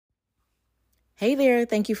Hey there.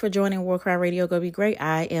 Thank you for joining War Cry Radio Go Be Great.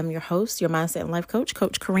 I am your host, your mindset and life coach,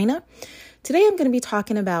 Coach Karina. Today, I'm going to be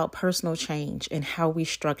talking about personal change and how we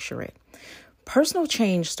structure it. Personal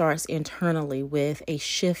change starts internally with a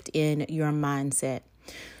shift in your mindset.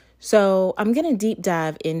 So I'm going to deep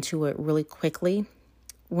dive into it really quickly.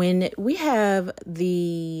 When we have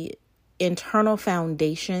the internal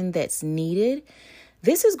foundation that's needed,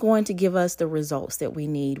 this is going to give us the results that we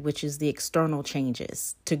need, which is the external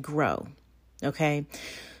changes to grow. Okay,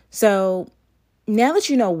 so now that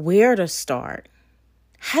you know where to start,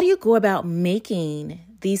 how do you go about making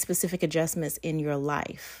these specific adjustments in your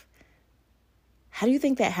life? How do you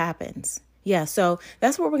think that happens? Yeah, so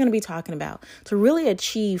that's what we're going to be talking about. To really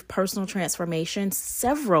achieve personal transformation,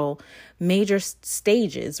 several major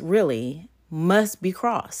stages really must be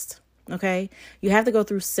crossed. Okay, you have to go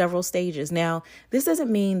through several stages. Now, this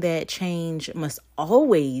doesn't mean that change must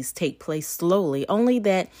always take place slowly, only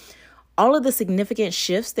that all of the significant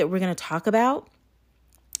shifts that we're going to talk about,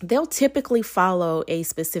 they'll typically follow a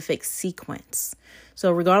specific sequence.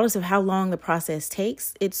 So regardless of how long the process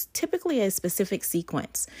takes, it's typically a specific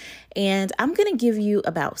sequence. And I'm going to give you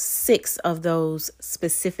about 6 of those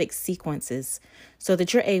specific sequences so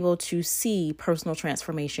that you're able to see personal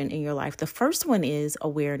transformation in your life. The first one is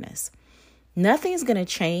awareness. Nothing's going to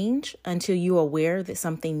change until you're aware that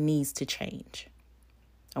something needs to change.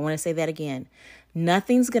 I want to say that again.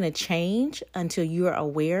 Nothing's going to change until you're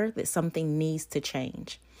aware that something needs to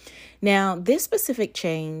change. Now, this specific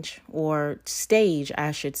change or stage,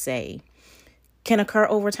 I should say, can occur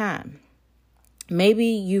over time. Maybe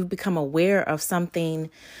you've become aware of something,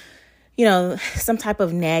 some type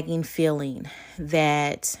of nagging feeling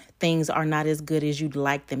that things are not as good as you'd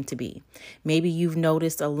like them to be. Maybe you've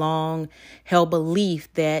noticed a long-held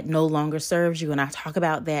belief that no longer serves you, and I talk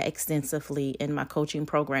about that extensively in my coaching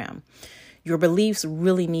program. Your beliefs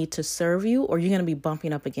really need to serve you, or you're going to be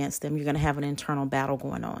bumping up against them. You're going to have an internal battle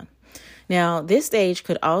going on. Now, this stage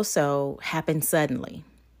could also happen suddenly.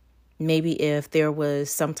 Maybe if there was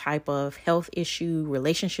some type of health issue,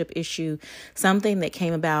 relationship issue, something that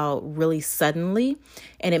came about really suddenly,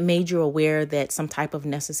 and it made you aware that some type of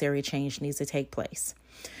necessary change needs to take place.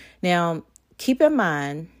 Now, keep in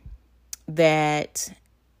mind that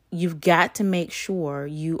you've got to make sure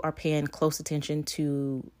you are paying close attention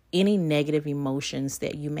to any negative emotions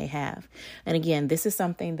that you may have. And again, this is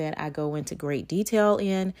something that I go into great detail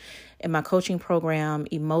in my coaching program.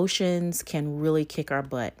 Emotions can really kick our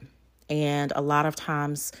butt. And a lot of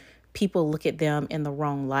times people look at them in the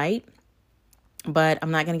wrong light. But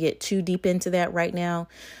I'm not going to get too deep into that right now.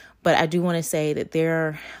 But I do want to say that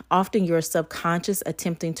they're often your subconscious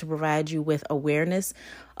attempting to provide you with awareness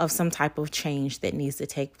of some type of change that needs to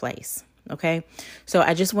take place. Okay, so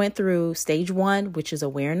I just went through stage 1, which is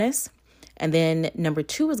awareness. And then number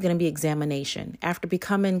 2 is going to be examination. After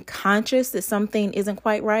becoming conscious that something isn't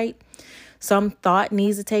quite right, some thought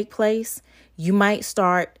needs to take place, you might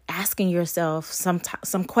start asking yourself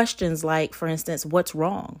some questions like, for instance, what's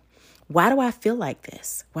wrong? Why do I feel like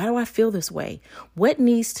this? Why do I feel this way? What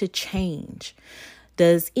needs to change?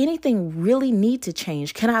 Does anything really need to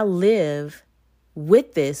change? Can I live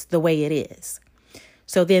with this the way it is?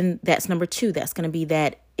 So then that's number 2. That's going to be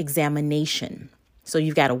that examination. So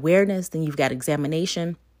you've got awareness, then you've got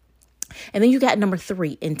examination. And then you got number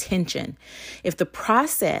 3, intention. If the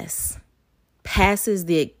process passes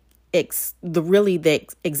the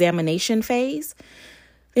examination phase,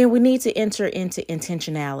 then we need to enter into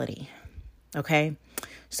intentionality. Okay.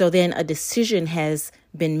 So then a decision has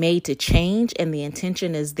been made to change, and the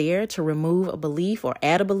intention is there to remove a belief or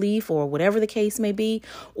add a belief or whatever the case may be,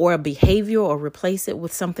 or a behavior, or replace it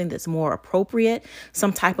with something that's more appropriate,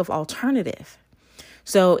 some type of alternative.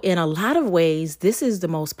 So in a lot of ways, this is the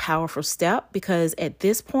most powerful step, because at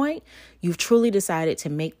this point, you've truly decided to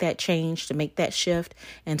make that change, to make that shift,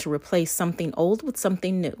 and to replace something old with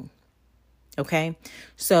something new. Okay,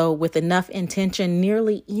 so with enough intention,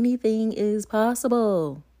 nearly anything is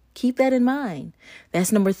possible. Keep that in mind.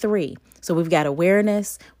 That's number 3. So we've got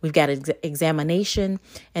awareness, we've got examination,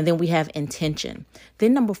 and then we have intention.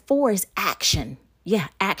 Then number 4 is action. Yeah,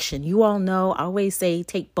 action. You all know, I always say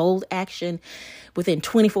take bold action within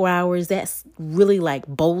 24 hours. That's really like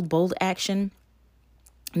bold action.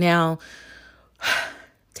 Now,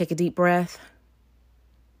 take a deep breath.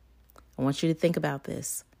 I want you to think about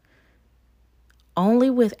this. Only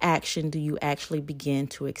with action do you actually begin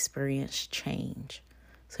to experience change.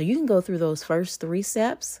 So you can go through those first 3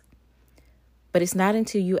 steps, but it's not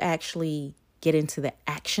until you actually get into the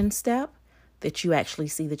action step that you actually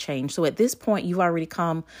see the change. So at this point, you've already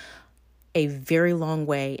come a very long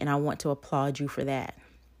way, and I want to applaud you for that.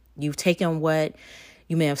 You've taken what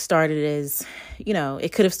You may have started as,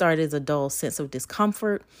 it could have started as a dull sense of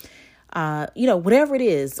discomfort. Whatever it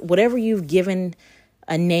is, whatever you've given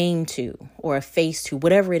a name to or a face to,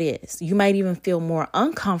 whatever it is, you might even feel more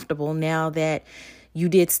uncomfortable now that you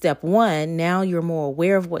did step one. Now you're more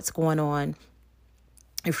aware of what's going on.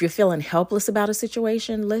 If you're feeling helpless about a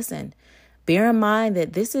situation, listen, bear in mind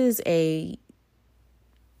that this is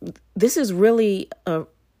really a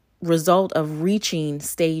result of reaching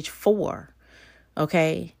stage 4.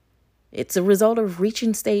 Okay. It's a result of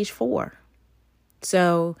reaching stage 4.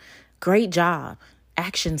 So great job.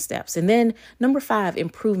 Action steps. And then number 5,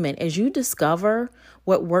 improvement. As you discover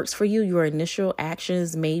what works for you, your initial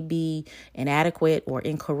actions may be inadequate or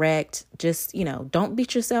incorrect. Just, don't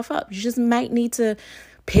beat yourself up. You just might need to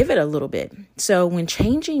pivot a little bit. So when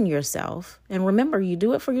changing yourself, and remember, you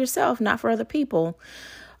do it for yourself, not for other people,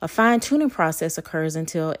 a fine-tuning process occurs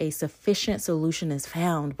until a sufficient solution is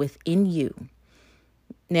found within you.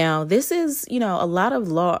 Now, this is, a lot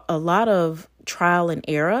of trial and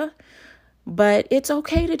error, but it's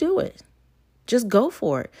okay to do it. Just go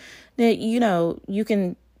for it. Now, you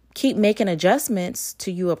can keep making adjustments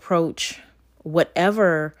till you approach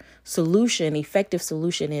whatever effective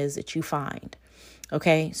solution is that you find.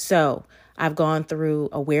 Okay, so I've gone through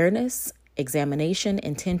awareness, examination,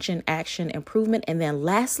 intention, action, improvement, and then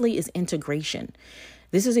lastly is integration.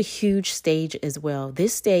 This is a huge stage as well.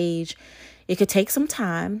 This stage, it could take some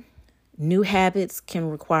time. New habits can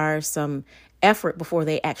require some effort before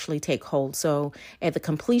they actually take hold. So at the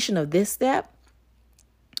completion of this step,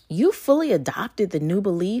 you fully adopted the new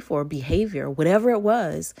belief or behavior, whatever it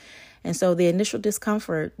was. And so the initial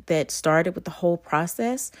discomfort that started with the whole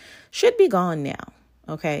process should be gone now.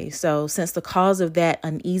 Okay, so since the cause of that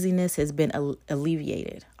uneasiness has been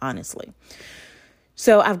alleviated, honestly.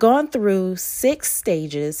 So I've gone through 6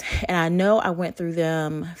 stages, and I know I went through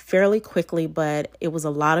them fairly quickly, but it was a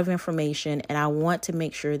lot of information, and I want to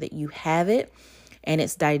make sure that you have it and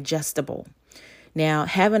it's digestible. Now,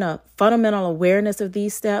 having a fundamental awareness of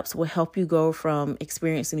these steps will help you go from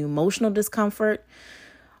experiencing emotional discomfort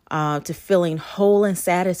to feeling whole and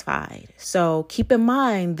satisfied. So keep in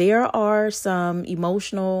mind, there are some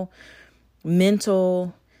emotional,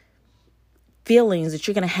 mental feelings that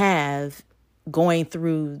you're going to have going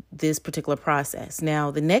through this particular process.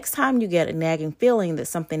 Now, the next time you get a nagging feeling that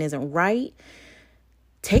something isn't right,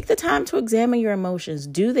 take the time to examine your emotions.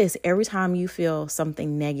 Do this every time you feel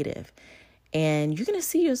something negative. And you're going to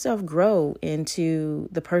see yourself grow into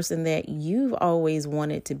the person that you've always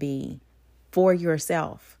wanted to be for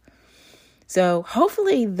yourself. So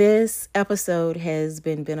hopefully this episode has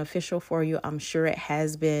been beneficial for you. I'm sure it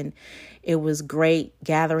has been. It was great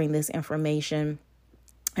gathering this information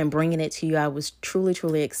and bringing it to you. I was truly,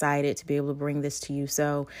 truly excited to be able to bring this to you.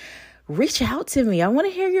 So reach out to me. I want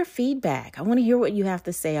to hear your feedback. I want to hear what you have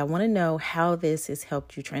to say. I want to know how this has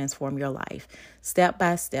helped you transform your life. Step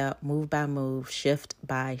by step, move by move, shift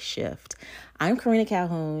by shift. I'm Karina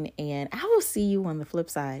Calhoun, and I will see you on the flip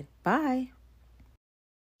side. Bye.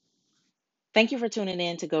 Thank you for tuning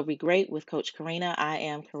in to Go Be Great with Coach Karina. I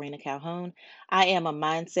am Karina Calhoun. I am a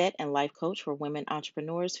mindset and life coach for women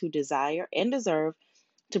entrepreneurs who desire and deserve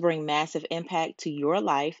to bring massive impact to your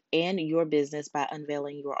life and your business by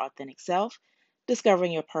unveiling your authentic self,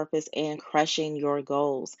 discovering your purpose, and crushing your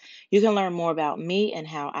goals. You can learn more about me and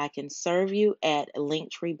how I can serve you at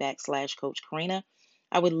Linktree/Coach Karina.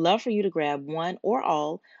 I would love for you to grab one or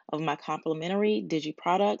all of my complimentary Digi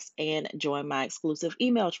products and join my exclusive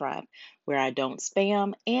email tribe where I don't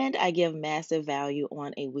spam and I give massive value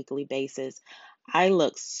on a weekly basis. I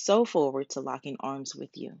look so forward to locking arms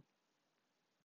with you.